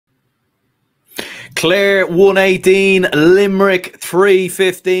Clare 118, Limerick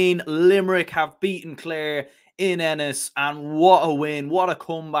 315. Limerick have beaten Clare in Ennis, and what a win, what a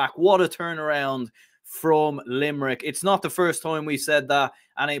comeback, what a turnaround from Limerick. It's not the first time we said that,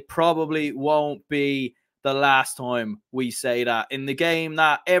 and it probably won't be the last time we say that. In the game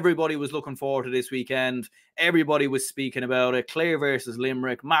that everybody was looking forward to this weekend, everybody was speaking about it. Clare versus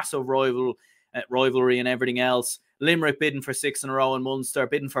Limerick, massive rivalry and everything else. Limerick bidding for 6 in a row in Munster,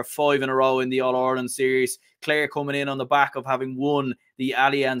 bidding for 5 in a row in the All-Ireland series. Clare coming in on the back of having won the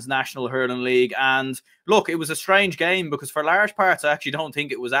Allianz National Hurling League. And look, it was a strange game because for large parts, I actually don't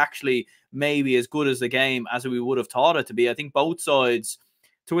think it was actually maybe as good as the game as we would have thought it to be. I think both sides,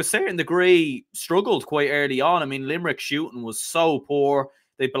 to a certain degree, struggled quite early on. I mean, Limerick's shooting was so poor.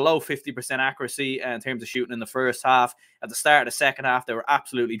 They below 50% accuracy in terms of shooting in the first half. At the start of the second half, they were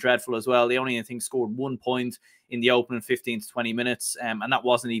absolutely dreadful as well. They only, I think, scored 1 point in the opening 15 to 20 minutes, and that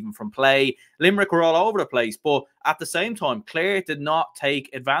wasn't even from play. Limerick were all over the place, but at the same time, Clare did not take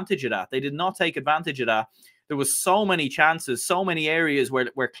advantage of that. They did not take advantage of that. There was so many chances, so many areas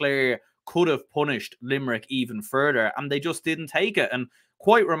where Clare could have punished Limerick even further, and they just didn't take it. And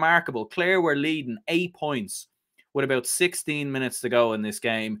quite remarkable, Clare were leading 8 points with about 16 minutes to go in this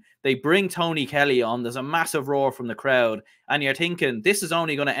game. They bring Tony Kelly on. There's a massive roar from the crowd, and you're thinking, this is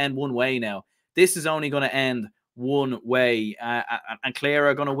only going to end one way now. This is only going to end one way, and Clare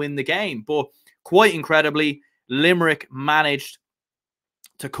are going to win the game. But quite incredibly, Limerick managed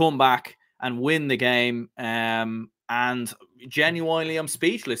to come back and win the game. And genuinely, I'm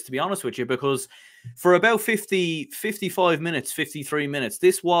speechless, to be honest with you, because for about 55 minutes, 53 minutes,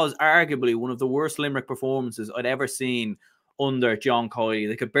 this was arguably one of the worst Limerick performances I'd ever seen under John Coyley.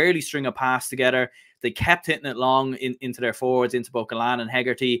 They could barely string a pass together. They kept hitting it long into their forwards, into both Galan and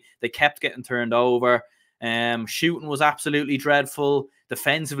Hegarty. They kept getting turned over. Shooting was absolutely dreadful.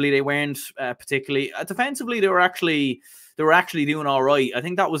 Defensively, they weren't particularly. Defensively, they were actually doing all right. I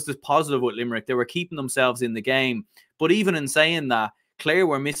think that was the positive with Limerick. They were keeping themselves in the game. But even in saying that, Clare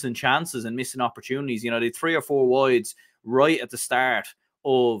were missing chances and missing opportunities. You know, they had 3 or 4 wides right at the start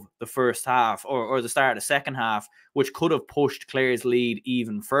of the first half or the start of the second half, which could have pushed Clare's lead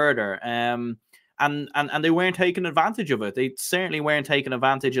even further. And they weren't taking advantage of it. They certainly weren't taking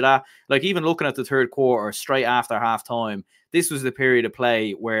advantage of that. Like, even looking at the third quarter, straight after half time, this was the period of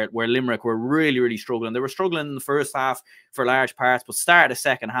play where Limerick were really, really struggling. They were struggling in the first half for large parts, but start of the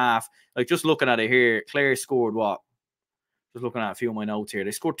second half, like, just looking at it here, Clare scored what? Just looking at a few of my notes here.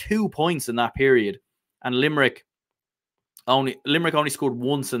 They scored 2 points in that period, and Limerick only scored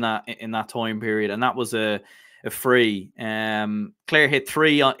once in that time period, and that was a free. Clare hit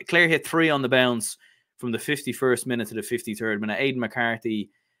three on the bounce from the 51st minute to the 53rd minute. Aidan McCarthy,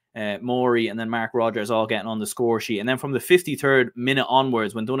 Maury, and then Mark Rogers all getting on the score sheet. And then from the 53rd minute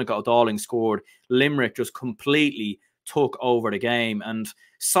onwards, when Donegal Dowling scored, Limerick just completely took over the game. And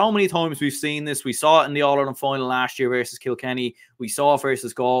so many times we've seen this. We saw it in the All-Ireland final last year versus Kilkenny. We saw it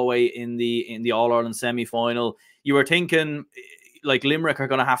versus Galway in the All-Ireland semi-final. You were thinking, like, Limerick are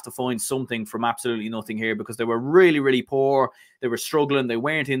going to have to find something from absolutely nothing here, because they were really, really poor. They were struggling. They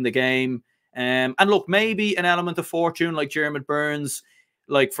weren't in the game. And look, maybe an element of fortune, like Jeremy Burns,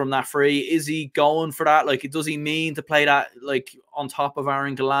 like, from that free. Is he going for that? Like, does he mean to play that, like, on top of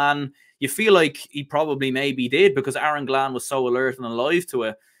Aaron Galan? You feel like he probably maybe did, because Aaron Galan was so alert and alive to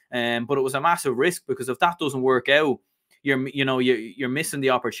it. But it was a massive risk, because if that doesn't work out, you're missing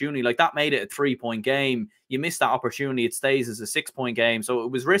the opportunity. Like, that made it a 3-point game. You miss that opportunity, it stays as a 6-point game. So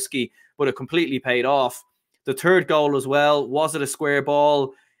it was risky, but it completely paid off. The third goal as well, was it a square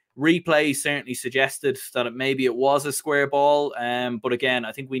ball? Replay certainly suggested that maybe it was a square ball. But again,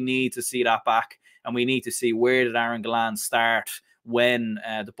 I think we need to see that back, and we need to see, where did Aaron Galan start when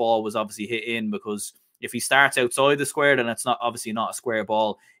the ball was obviously hit in, because if he starts outside the square, then it's obviously not a square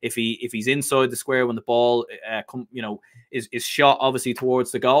ball. If he's inside the square when the ball is shot obviously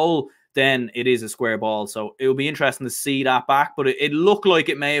towards the goal, then it is a square ball. So it will be interesting to see that back. But it looked like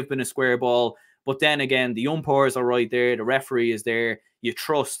it may have been a square ball. But then again, the umpires are right there, the referee is there. You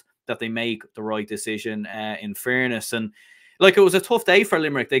trust that they make the right decision, in fairness. And like, it was a tough day for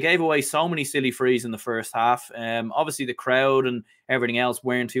Limerick. They gave away so many silly frees in the first half. Obviously, the crowd and everything else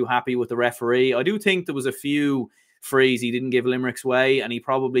weren't too happy with the referee. I do think there was a few frees he didn't give Limerick's way, and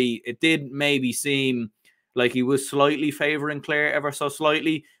it did maybe seem like he was slightly favouring Clare, ever so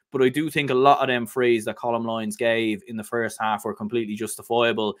slightly. But I do think a lot of them frees that Colm Lyons gave in the first half were completely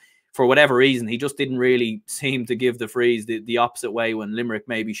justifiable. For whatever reason, he just didn't really seem to give the frees the opposite way when Limerick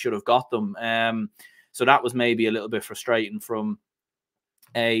maybe should have got them. So that was maybe a little bit frustrating from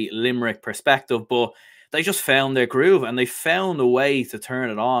a Limerick perspective. But they just found their groove and they found a way to turn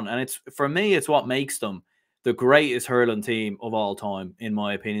it on. And it's, for me, it's what makes them the greatest hurling team of all time, in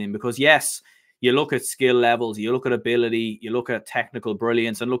my opinion. Because yes, you look at skill levels, you look at ability, you look at technical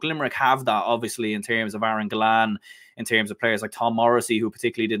brilliance, and look, Limerick have that obviously in terms of Aaron Gillan, in terms of players like Tom Morrissey, who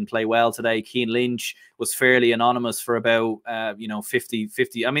particularly didn't play well today. Cian Lynch was fairly anonymous for about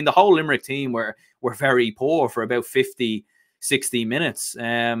 50. I mean, the whole Limerick team were very poor for about 50, 60 minutes.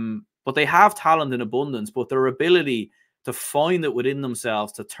 But they have talent in abundance, but their ability to find it within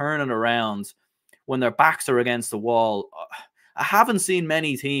themselves, to turn it around when their backs are against the wall, I haven't seen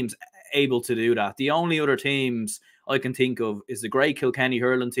many teams able to do that. The only other teams I can think of is the great Kilkenny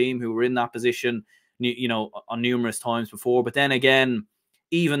hurling team, who were in that position, on numerous times before. But then again,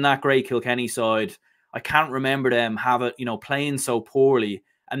 even that great Kilkenny side, I can't remember them playing so poorly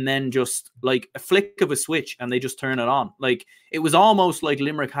and then just like a flick of a switch and they just turn it on. Like, it was almost like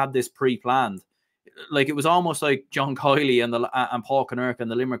Limerick had this pre-planned. Like, it was almost like John Coyley and Paul Kinnerk and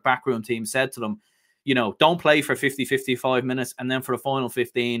the Limerick backroom team said to them, don't play for 50, 55 minutes, and then for the final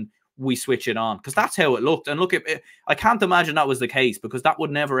 15, we switch it on. Because that's how it looked. And look, I can't imagine that was the case, because that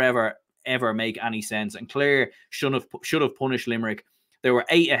would never, ever make any sense. And Clare should have punished Limerick. They were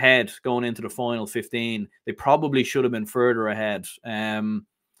 8 ahead going into the final 15. They probably should have been further ahead.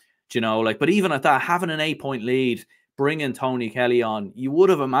 But even at that, having an 8-point lead, bringing Tony Kelly on, you would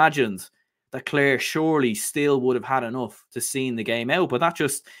have imagined that Clare surely still would have had enough to see the game out. But that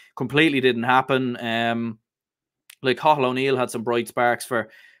just completely didn't happen. Cathal O'Neill had some bright sparks for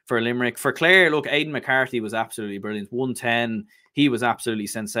Limerick. For Clare, look, Aidan McCarthy was absolutely brilliant. 110. He was absolutely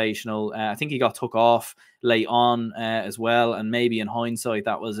sensational. I think he got took off late on as well. And maybe in hindsight,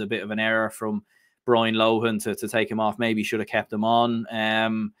 that was a bit of an error from Brian Lohan to take him off. Maybe should have kept him on.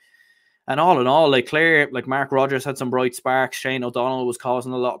 And all in all, Clare, Mark Rogers had some bright sparks. Shane O'Donnell was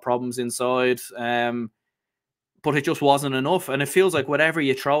causing a lot of problems inside. But it just wasn't enough. And it feels like whatever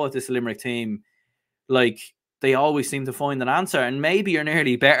you throw at this Limerick team, they always seem to find an answer. And maybe you're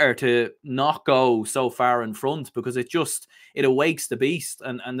nearly better to not go so far in front, because it awakes the beast.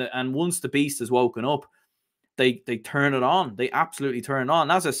 And once the beast is woken up, they turn it on. They absolutely turn it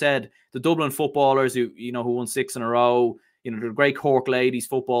on. As I said, the Dublin footballers who won 6 in a row, the great Cork ladies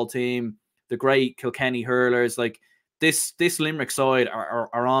football team, the great Kilkenny hurlers, this Limerick side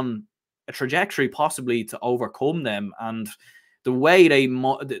are on a trajectory possibly to overcome them. And the way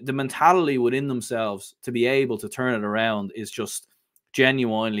the mentality within themselves to be able to turn it around is just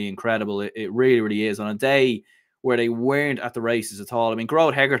genuinely incredible. It really, really is. On a day where they weren't at the races at all. I mean,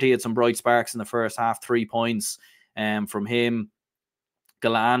 Gerard Hegarty had some bright sparks in the first half, 3 points from him.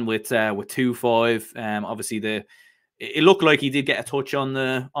 Gillan with 2-5. Obviously, it looked like he did get a touch on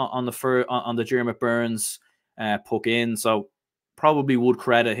the Dermot Burns puck in, so probably would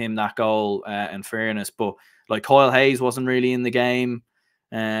credit him that goal in fairness. But Kyle Hayes wasn't really in the game.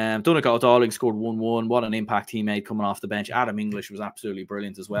 Donegal Darling scored 1-1. What an impact he made coming off the bench. Adam English was absolutely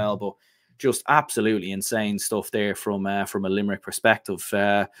brilliant as well. But just absolutely insane stuff there from a Limerick perspective.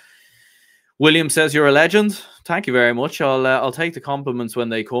 William says you're a legend. Thank you very much. I'll take the compliments when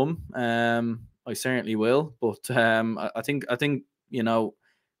they come. I certainly will. But I think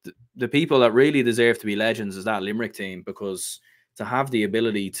the people that really deserve to be legends is that Limerick team, because to have the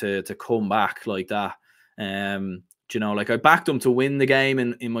ability to come back like that. I backed them to win the game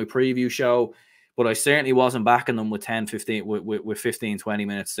in my preview show, but I certainly wasn't backing them with 15, 20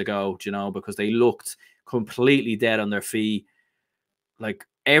 minutes to go, because they looked completely dead on their feet.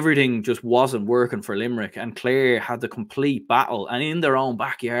 Everything just wasn't working for Limerick, and Clare had the complete battle, and in their own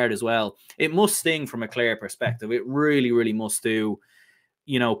backyard as well. It must sting from a Clare perspective. It really, really must do.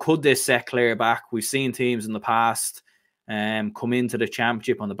 Could this set Clare back? We've seen teams in the past come into the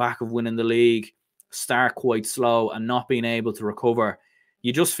championship on the back of winning the league, start quite slow and not being able to recover.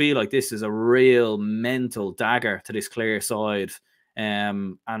 You just feel like this is a real mental dagger to this Clare side.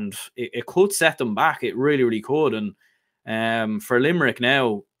 And it could set them back. It really, really could. And for Limerick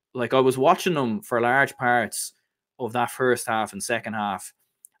now, I was watching them for large parts of that first half and second half,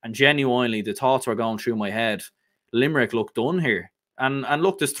 and genuinely the thoughts were going through my head. Limerick looked done here. And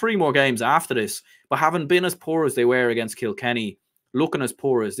look, there's 3 more games after this, but having been as poor as they were against Kilkenny, looking as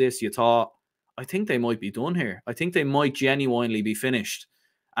poor as this, you thought, I think they might be done here. I think they might genuinely be finished.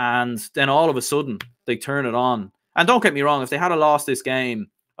 And then all of a sudden, they turn it on. And don't get me wrong, if they had lost this game,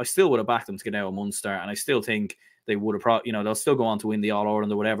 I still would have backed them to get out of Munster. And I still think they would have, they'll still go on to win the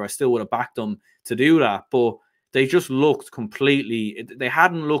All-Ireland or whatever. I still would have backed them to do that. But they just looked completely, they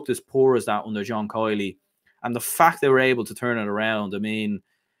hadn't looked as poor as that under John Coyley. And the fact they were able to turn it around, I mean,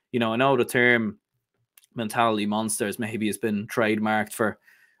 I know the term mentality monsters maybe has been trademarked for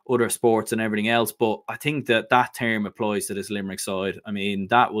other sports and everything else. But I think that term applies to this Limerick side. I mean,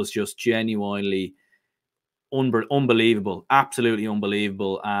 that was just genuinely unbelievable, absolutely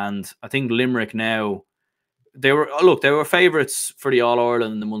unbelievable. And I think Limerick now, they were favourites for the All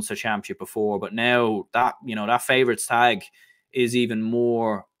Ireland and the Munster Championship before, but now that, you know, that favourites tag is even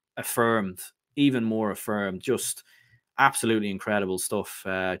more affirmed. Just absolutely incredible stuff.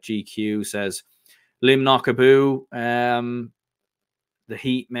 GQ says Lim Knockaboo. The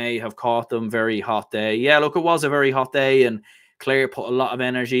heat may have caught them. Very hot day. Yeah, look, it was a very hot day, and Clare put a lot of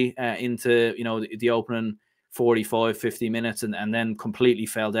energy into, you know, the opening 45, 50 minutes, and then completely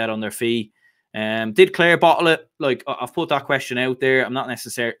fell dead on their feet. Did Clare bottle it? Like, I've put that question out there. I'm not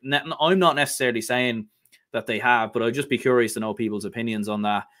necessarily saying that they have, but I'd just be curious to know people's opinions on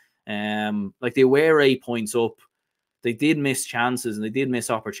that. Like, they were 8 points up. They did miss chances and they did miss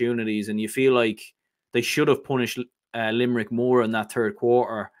opportunities, and you feel like they should have punished Limerick more in that third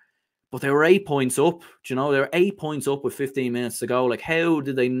quarter. But they were 8 points up. Do you know, they were 8 points up with 15 minutes to go. Like, how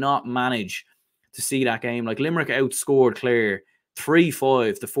did they not manage to see that game? Like, Limerick outscored Clare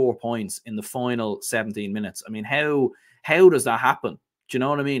 3-5 to 4 points in the final 17 minutes. I mean, how does that happen? Do you know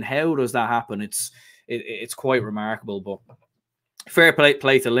what I mean? How does that happen? It's quite remarkable. But fair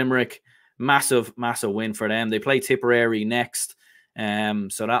play to Limerick. Massive win for them. They play Tipperary next.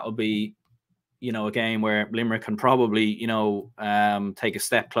 So that'll be, you know, a game where Limerick can probably, you know, take a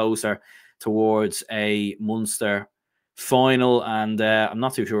step closer towards a Munster final. And I'm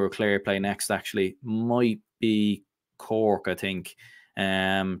not too sure who Clare play next, actually. Might be Cork, I think.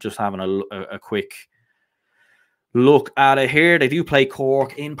 Just having a quick look at it here. They do play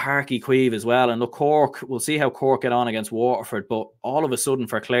Cork in Páirc Uí Chaoimh as well. And look, Cork, we'll see how Cork get on against Waterford. But all of a sudden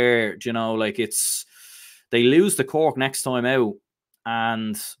for Clare, you know, like, they lose to Cork next time out,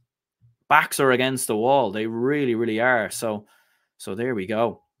 and backs are against the wall. They really, really are. So there we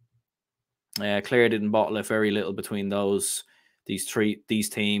go. Clare didn't bottle it. Very little between these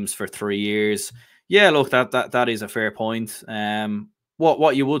teams for 3 years. Yeah, look, that is a fair point.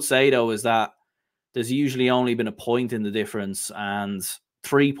 What you would say though is that there's usually only been a point in the difference, and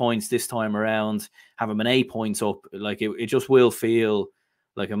 3 points this time around, having been 8 points up, like, it just will feel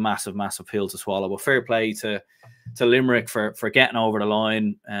like a massive pill to swallow. But fair play to Limerick for getting over the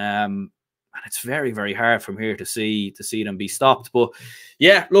line. And it's very, very hard from here to see them be stopped. But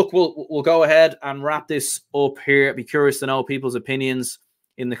yeah, look, we'll go ahead and wrap this up here. I'd be curious to know people's opinions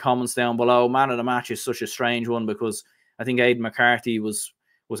in the comments down below. Man of the match is such a strange one, because I think Aidan McCarthy was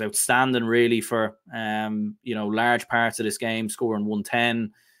outstanding, really, for you know, large parts of this game, scoring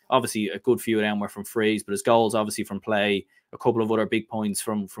 110. Obviously, a good few of them were from frees, but his goals obviously from play. A couple of other big points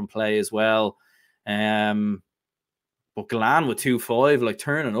from play as well. But Glan with 2-5, like,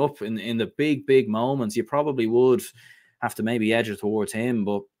 turning up in the big moments, you probably would have to maybe edge it towards him.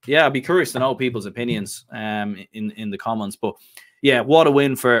 But yeah, I'd be curious to know people's opinions in the comments. But yeah, what a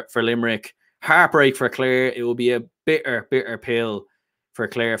win for Limerick. Heartbreak for Clare. It will be a bitter pill for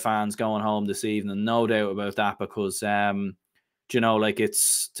Clare fans going home this evening, no doubt about that, because you know, like,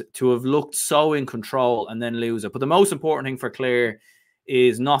 it's to have looked so in control and then lose it. But the most important thing for Clare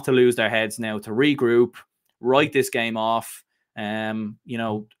is not to lose their heads now, to regroup, write this game off. You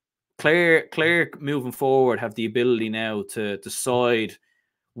know, Clare moving forward have the ability now to decide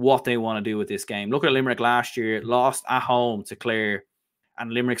what they want to do with this game. Look at Limerick last year, lost at home to Clare,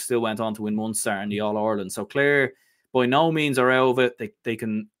 and Limerick still went on to win Munster and the All Ireland. So Clare by no means are out of it. They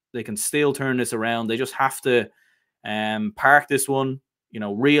can still turn this around. They just have to park this one, you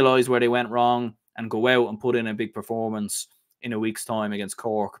know, realize where they went wrong, and go out and put in a big performance in a week's time against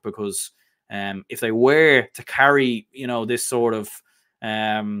Cork. Because if they were to carry, you know, this sort of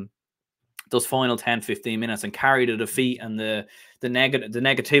those final 10-15 minutes and carry the defeat and the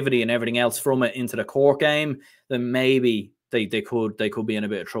negativity and everything else from it into the Cork game, then maybe they could be in a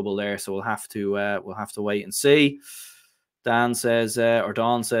bit of trouble there. So we'll have to wait and see. Dawn says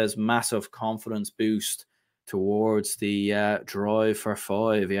massive confidence boost towards the drive for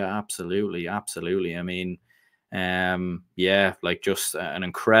 5. Yeah, absolutely. I mean, yeah, like, just an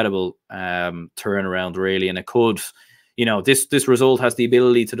incredible turnaround, really. And it could, you know, this result has the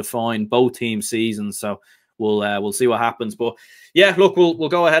ability to define both teams' seasons. So we'll see what happens. But yeah, look, we'll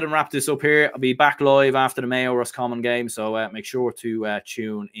go ahead and wrap this up here. I'll be back live after the Mayo Roscommon game, so make sure to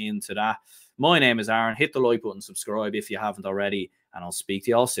tune into that. My name is Aaron. Hit the like button, subscribe if you haven't already, and I'll speak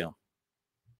to you all soon.